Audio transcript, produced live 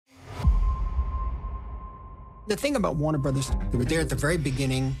The thing about Warner Brothers, they were there at the very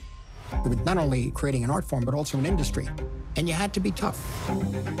beginning. They were not only creating an art form, but also an industry. And you had to be tough.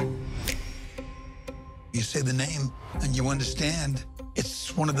 You say the name and you understand.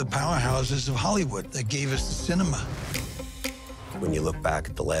 It's one of the powerhouses of Hollywood that gave us the cinema. When you look back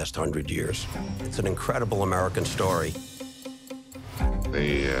at the last 100 years, it's an incredible American story.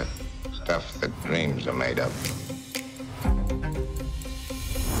 The stuff that dreams are made of.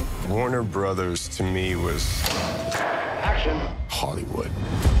 Warner Brothers, to me, was Action. Hollywood.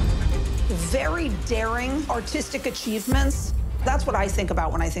 Very daring artistic achievements. That's what I think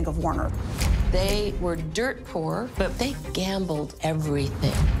about when I think of Warner. They were dirt poor, but they gambled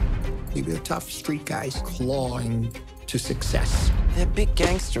everything. They were tough street guys clawing to success. They're big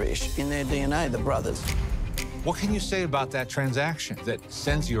gangsterish in their DNA, the brothers. What can you say about that transaction that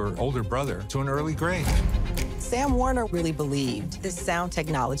sends your older brother to an early grave? Sam Warner really believed this sound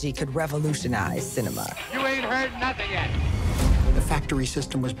technology could revolutionize cinema. You ain't heard nothing yet. The factory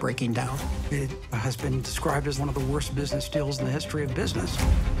system was breaking down. It has been described as one of the worst business deals in the history of business.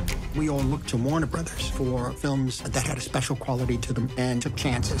 We all looked to Warner Brothers for films that had a special quality to them and took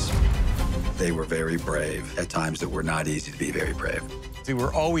chances. They were very brave. At times that were not easy to be very brave. They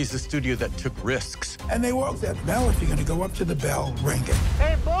were always a studio that took risks. And they worked that bell. If you're going to go up to the bell, ring it.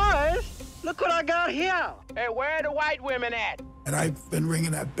 Hey, boys, look what I got here. Hey, where are the white women at? And I've been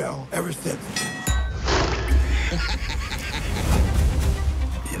ringing that bell ever since.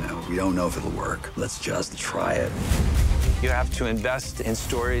 You know, we don't know if it'll work. Let's just try it. You have to invest in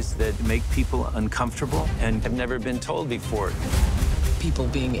stories that make people uncomfortable and have never been told before. People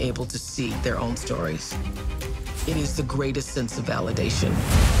being able to see their own stories. It is the greatest sense of validation.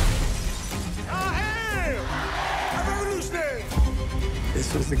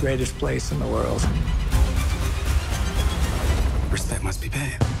 This was the greatest place in the world. Respect must be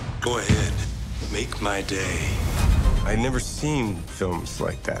paid. Go ahead, make my day. I'd never seen films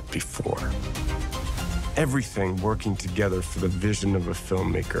like that before. Everything working together for the vision of a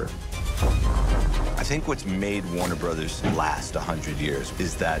filmmaker. I think what's made Warner Brothers last 100 years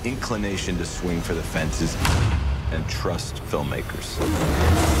is that inclination to swing for the fences and trust filmmakers.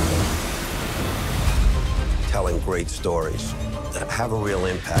 Telling great stories that have a real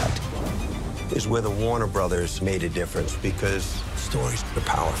impact is where the Warner Brothers made a difference, because stories are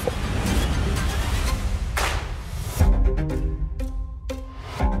powerful.